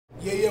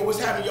Yeah, what's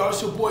happening, y'all?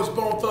 It's your boys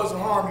Bone Thugs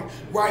and Harmony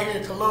right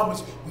here in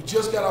Columbus. We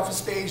just got off the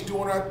stage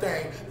doing our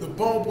thing. The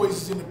Bone Boys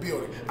is in the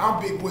building.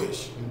 I'm Big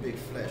Wish. I'm Big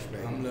Flesh,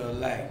 man. I'm Lil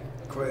Light.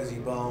 Crazy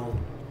Bone.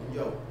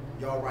 Yo,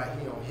 y'all right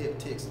here on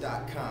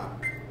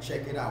hiptix.com.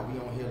 Check it out. We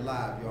on here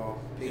live, y'all.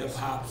 Hip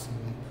hops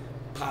and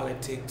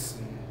politics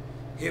and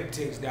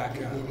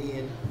hiptix.com. Get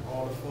in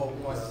all the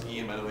folk ones.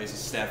 Ian, by the way, is a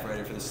staff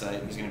writer for the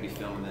site. He's going to be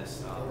filming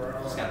this.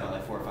 He's got about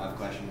like 4 or 5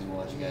 questions, and we'll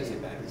let you guys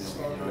get back to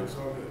it.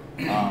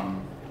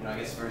 You know, I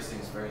guess first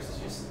things first is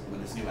just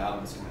when this new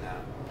album is coming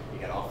out, you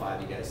got all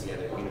 5 of you guys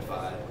together,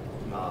 unified.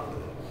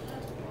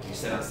 You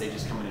said on stage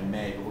is coming in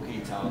May, but what can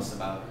you tell us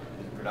about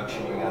the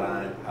production you got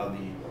on it, how the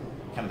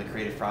kind of the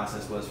creative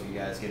process was for you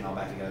guys getting all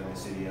back together in the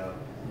studio?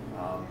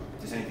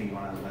 Just anything you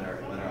want to let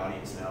our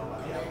audience know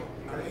about the album?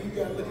 I mean, you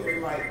gotta look at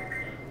it like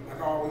I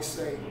always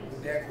say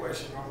with that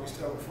question. I always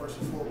tell them first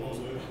and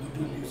foremost, we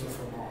do music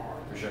from our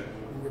heart. For sure.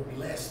 We were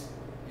blessed,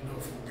 you know,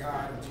 from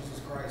God and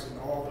Jesus Christ and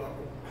all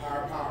the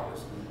higher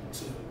powers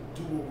to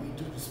do what we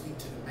do to speak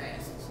to the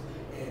masses.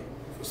 And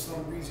for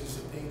some reason, it's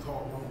a thing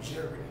called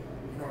longevity.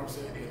 You know what I'm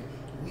saying? And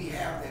we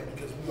have that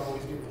because we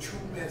always give a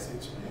true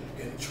message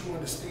and a true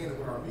understanding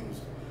with our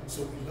music.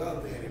 So we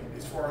love that. And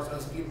as far as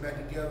us getting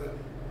back together,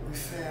 we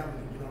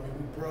family. You know what I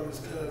mean? We brothers,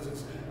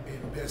 cousins, and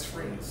best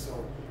friends. So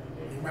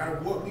no matter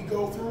what we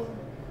go through,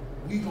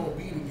 we gonna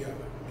be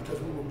together because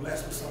we were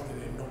blessed with something.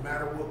 And no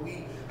matter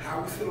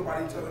how we feel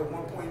about each other at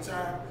one point in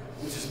time,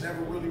 which is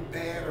never really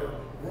bad or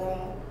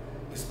wrong,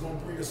 it's gonna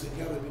bring us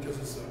together because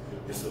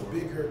it's a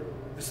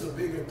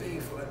bigger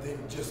thing for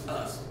than just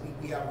us.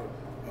 We have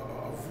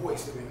a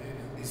voice and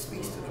it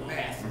speaks to the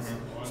masses.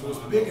 So it's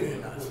bigger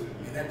than us,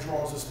 and that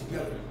draws us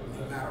together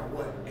no matter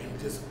what, and it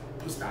just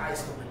puts the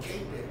ice on the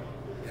cake there.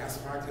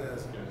 That's my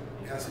cousin,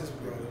 that's his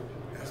brother,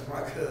 that's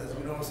my cousin.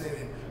 You know what I'm saying?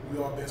 And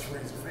we all best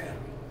friends and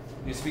family.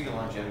 You know, speaking of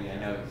longevity, I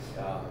know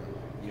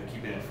you know,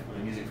 keeping the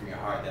music from your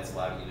heart, that's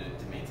allowed you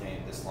to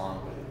maintain this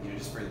long. But you know,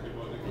 just for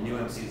the new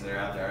MCs that are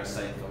out there, our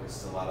site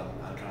focuses a lot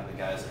on kind of the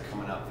guys that are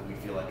coming up that we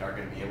feel like are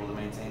going to be able to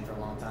maintain for a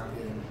long time.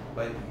 Yeah.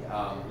 But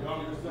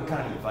what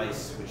kind of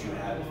advice would you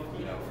have,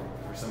 you know,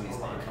 for some of these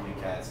long-coming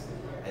cats,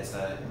 as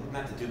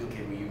not to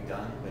duplicate what you've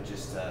done, but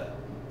just to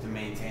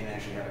maintain and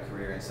actually have a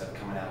career instead of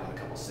coming out with a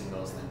couple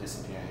singles and then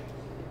disappearing?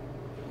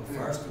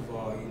 Well, first of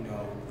all, you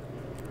know,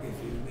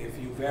 if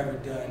you've ever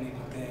done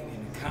anything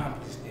and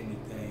accomplished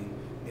anything,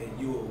 then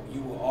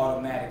you will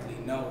automatically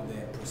know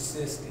that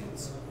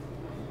persistence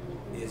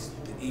is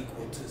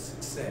equal to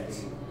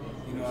success.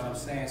 You know what I'm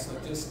saying? So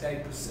just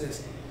stay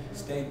persistent,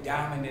 stay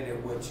dominant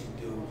at what you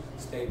do,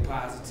 stay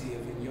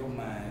positive in your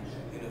mind,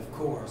 and of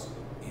course,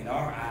 in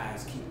our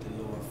eyes, keep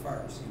the Lord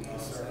first. You know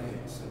what I'm saying?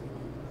 So,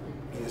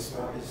 It's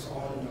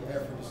all in your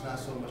effort. It's not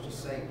so much to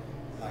say,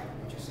 like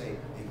what you say,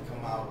 they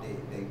come out, they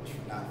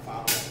not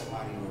following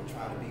somebody or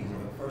trying to be.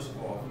 First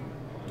of all, if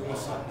you're doing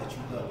something that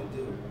you love to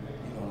do,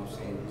 you know what I'm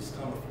saying, it's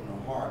coming from the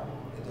heart.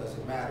 It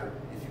doesn't matter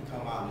if you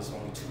come out and it's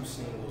only 2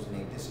 singles and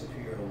they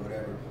disappear or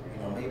whatever. You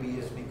know, maybe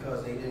it's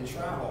because they didn't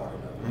try hard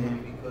enough.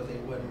 Maybe because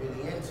they wasn't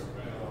really into it.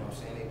 You know what I'm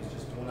saying? They was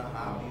just doing a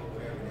hobby or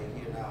whatever. They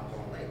hear now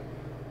going late.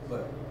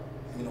 But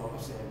you know what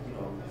I'm saying?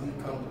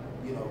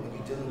 You know, when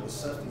you're dealing with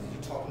substances,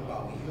 you're talking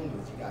about we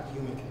humans. You got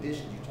human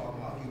conditions. You're talking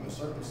about human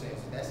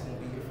circumstances. That's gonna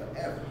be here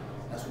forever.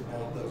 That's what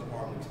Bone Thugs and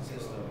Harmony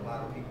consists of. A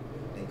lot of people,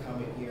 they come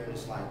in here and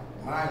it's like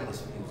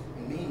mindless music,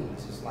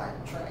 meaningless. It's like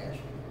trash.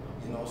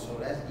 You know, so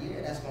that's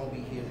gonna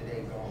be here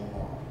today, gone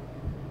tomorrow.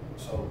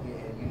 So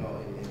and you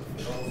know, and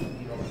for those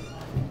you know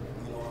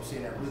what I'm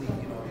saying, that really,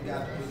 you know, you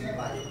got to really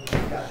like,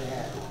 you got to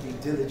be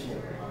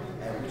diligent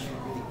at what you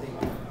really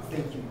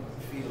think you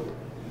feel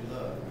you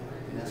love,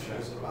 and that's what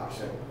it's about.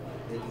 So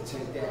they can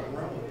take that and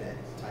run with that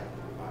type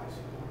of advice.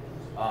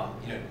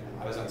 You know,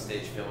 I was on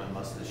stage filming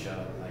most of the show.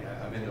 Like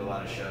I've been to a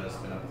lot of shows,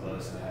 been up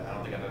close, and I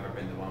don't think I've ever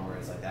been to one where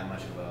it's like that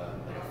much of a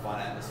fun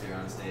atmosphere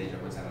on stage.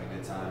 Everyone's having a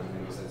good time.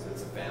 You know,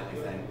 it's a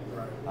family thing.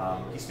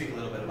 Can you speak a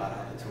little bit about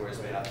how the tour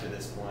has made up to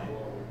this point?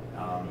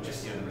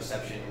 Just, you know, the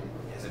reception,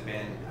 has it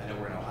been, I know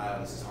we're in Ohio,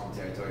 this is home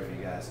territory for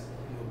you guys.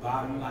 the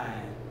bottom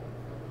line,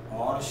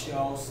 all the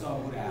shows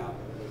sold out,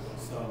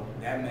 so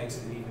that makes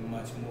it even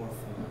much more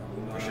fun.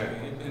 You know, for sure. I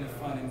mean, it's been a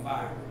fun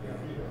environment.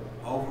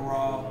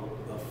 Overall,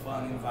 a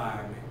fun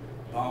environment.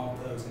 Bone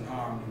Thugs and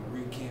Harmony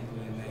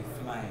rekindling their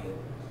flame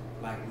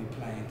like we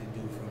planned to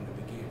do from the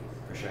beginning.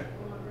 For sure.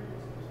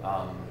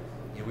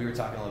 Yeah, we were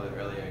talking a little bit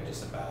earlier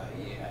just about,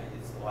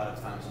 it's a lot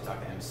of times you talk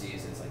to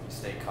MCs, it's like you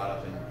stay caught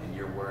up in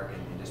your work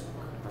and just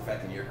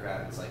perfecting your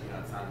craft. It's like you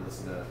don't have time to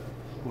listen to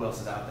who else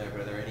is out there.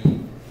 But are there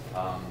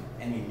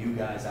any new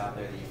guys out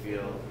there that you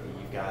feel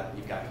you've got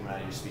coming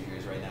out of your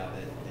speakers right now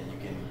that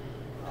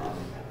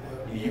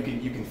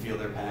you can feel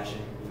their passion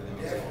for the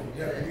music?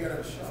 Yeah, you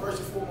gotta,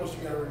 first and foremost,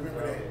 you gotta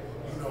remember that,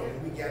 you know,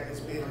 we got this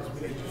business,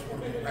 we didn't just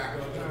want to be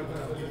rappers,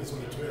 we just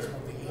want to twist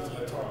one thing, easy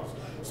guitars.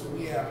 So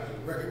we have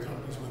record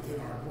companies within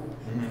our group,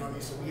 you know what I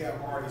mean? So we have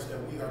artists that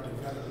we are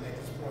developing at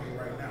this point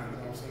right now, you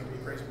know what I'm saying?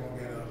 We're Crazy Bone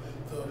got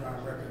Thug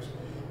Nine Records,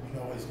 you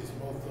know, it's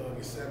both Thug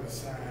and Seven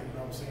Sign, you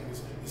know what I'm saying?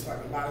 It's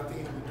like a lot of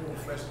things we're doing.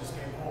 Flesh just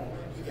came home,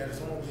 he got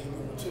his own thing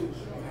going too.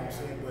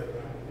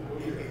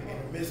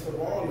 midst of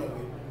all of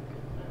it,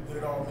 what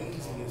it all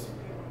means is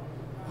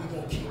we're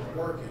going to keep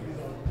working. We're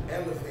going to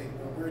elevate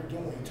what we're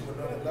doing to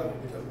another level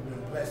because we've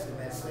been blessed in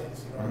that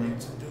sense, you know what I mean,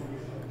 to do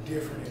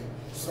different and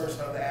search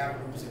other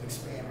avenues and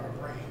expand our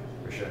brand.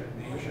 For sure.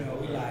 Man, you know,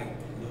 we like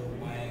Lil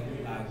Wayne,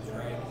 we like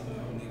Drake, you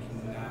know, Nicki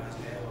Minaj,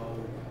 that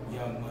whole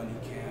Young Money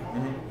camp,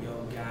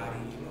 Yo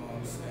Gotti, you know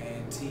what I'm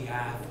saying,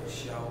 T.I. for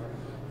sure,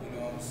 you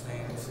know what I'm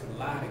saying. There's a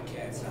lot of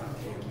cats out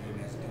there, man,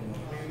 that's doing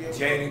it.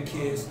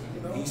 Jadakiss,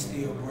 he's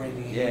still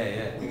bringing it.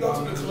 Yeah. We go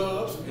to the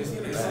clubs, we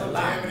in the It's club a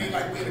lot. jamming, ain't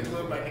like we in the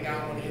club like, nigga, I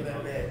don't want to hear none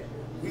of that.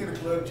 We in the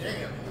club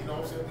jamming, you know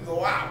what I'm saying? We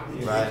go out,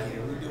 we Right. kick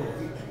it, we do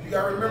it. You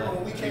gotta remember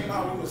when we came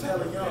out, we was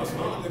hella young, so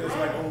don't look at us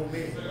like old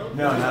men.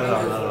 No, not at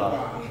all, not at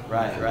all.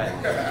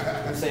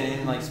 Right. I'm saying,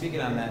 and like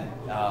speaking on that,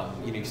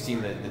 you know, you've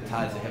seen the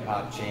tides of hip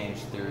hop change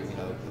through, you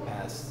know, the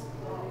past,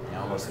 you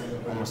know,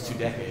 almost 2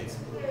 decades.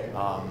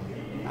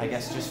 I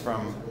guess just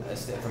from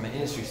an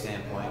industry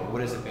standpoint,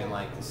 what has it been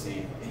like to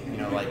see, you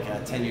know, like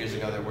 10 years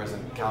ago there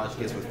wasn't college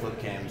kids with flip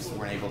cams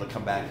weren't able to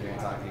come back here and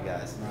talk to you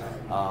guys.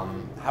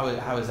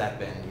 How has that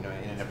been, you know,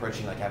 in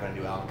approaching like having a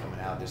new album coming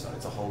out? It's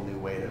a whole new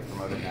way to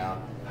promote it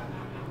now.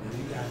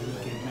 We got to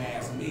look at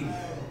mass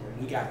media.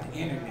 We got the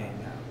internet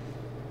now.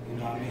 You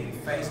know what I mean?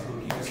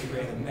 Facebook, you can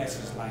spread a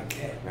message like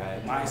that.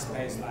 Right.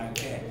 MySpace like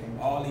that.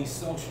 All these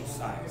social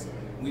sites.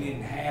 We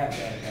didn't have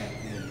that back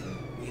then.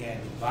 We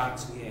had the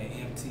Box, we had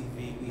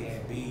MTV, we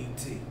had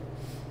BET.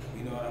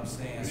 You know what I'm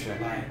saying? Sure.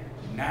 So like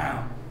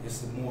now,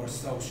 it's a more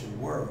social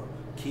world.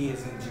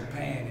 Kids in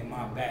Japan in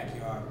my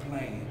backyard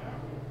playing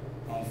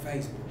on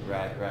Facebook.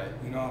 Right.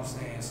 You know what I'm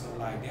saying? So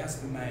like that's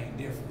the main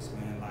difference,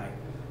 man. Like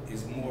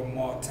it's more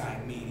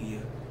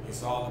multimedia.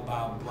 It's all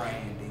about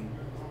branding.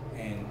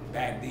 And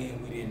back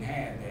then we didn't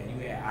have that.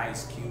 You had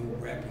Ice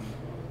Cube repping,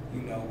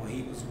 you know, when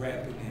he was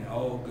repping and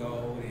Old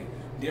Gold and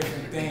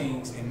different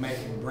things and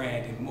making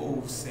branded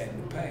moves,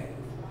 setting the pace.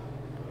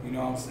 You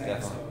know what I'm saying?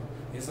 Definitely. So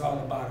it's all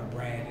about a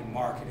brand and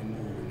marketing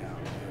move now,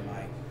 man.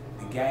 Like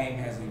the game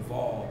has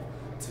evolved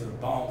to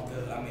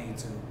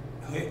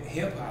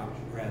hip hop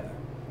rather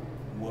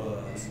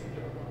was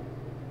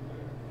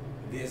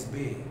this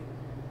big.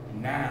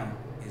 Now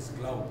it's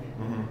global.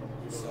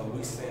 So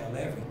we sell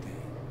everything.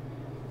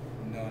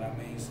 You know what I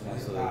mean? So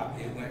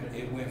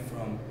it went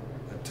from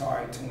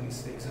Atari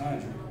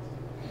 2600,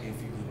 if you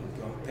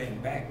can go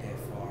think back that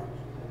far,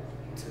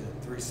 to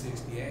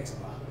 360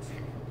 Xbox.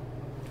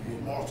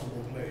 With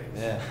multiple players.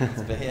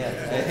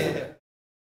 Yeah.